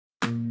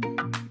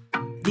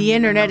The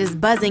internet is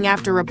buzzing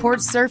after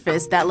reports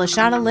surfaced that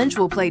Lashana Lynch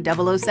will play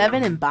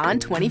 007 in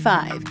Bond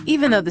 25.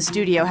 Even though the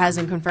studio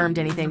hasn't confirmed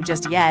anything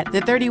just yet,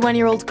 the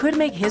 31-year-old could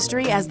make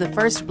history as the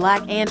first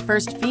black and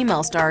first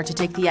female star to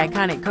take the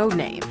iconic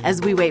codename. As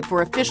we wait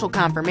for official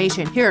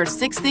confirmation, here are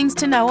 6 things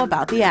to know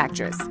about the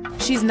actress.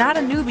 She's not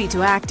a newbie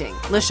to acting.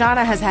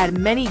 Lashana has had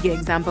many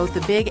gigs on both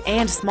the big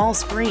and small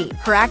screen.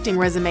 Her acting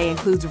resume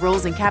includes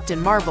roles in Captain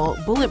Marvel,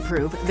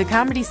 Bulletproof, the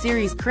comedy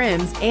series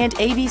Crims, and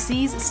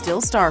ABC's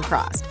Still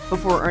Star-Crossed.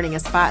 Before earning a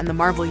spot in the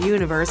Marvel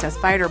Universe as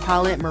fighter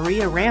pilot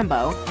Maria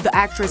Rambeau, the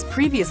actress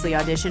previously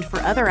auditioned for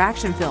other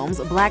action films,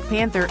 Black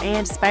Panther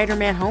and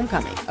Spider-Man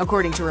Homecoming.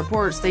 According to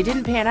reports, they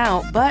didn't pan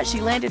out, but she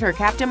landed her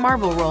Captain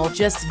Marvel role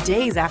just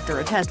days after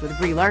a test with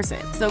Brie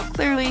Larson, so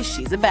clearly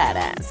she's a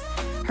badass.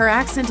 Her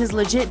accent is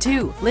legit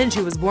too. Lynch,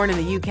 who was born in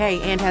the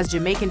UK and has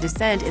Jamaican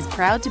descent, is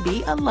proud to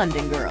be a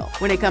London girl.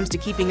 When it comes to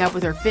keeping up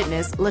with her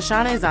fitness,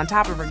 Lashana is on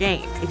top of her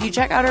game. If you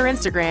check out her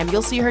Instagram,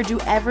 you'll see her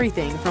do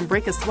everything from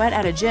break a sweat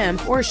at a gym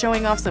or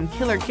showing off some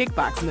killer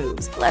kickbox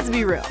moves. Let's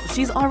be real,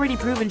 she's already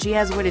proven she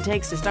has what it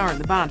takes to star in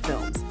the Bond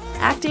films.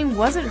 Acting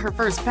wasn't her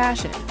first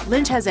passion.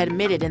 Lynch has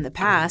admitted in the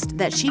past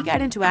that she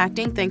got into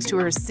acting thanks to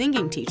her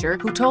singing teacher,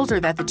 who told her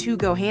that the two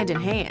go hand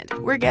in hand.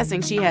 We're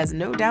guessing she has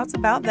no doubts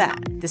about that.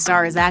 The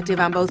star is active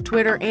on both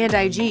Twitter and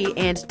IG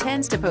and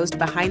tends to post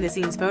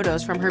behind-the-scenes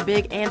photos from her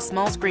big and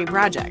small screen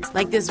projects,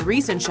 like this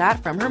recent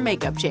shot from her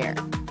makeup chair.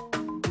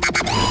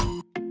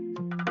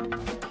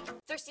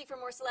 Thirsty for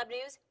more celeb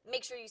news?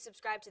 Make sure you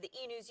subscribe to the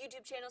E! News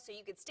YouTube channel so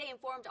you can stay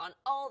informed on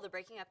all the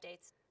breaking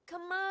updates.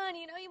 Come on,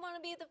 you know you want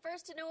to be the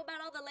first to know about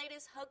all the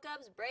latest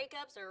hookups,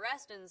 breakups,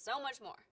 arrests, and so much more.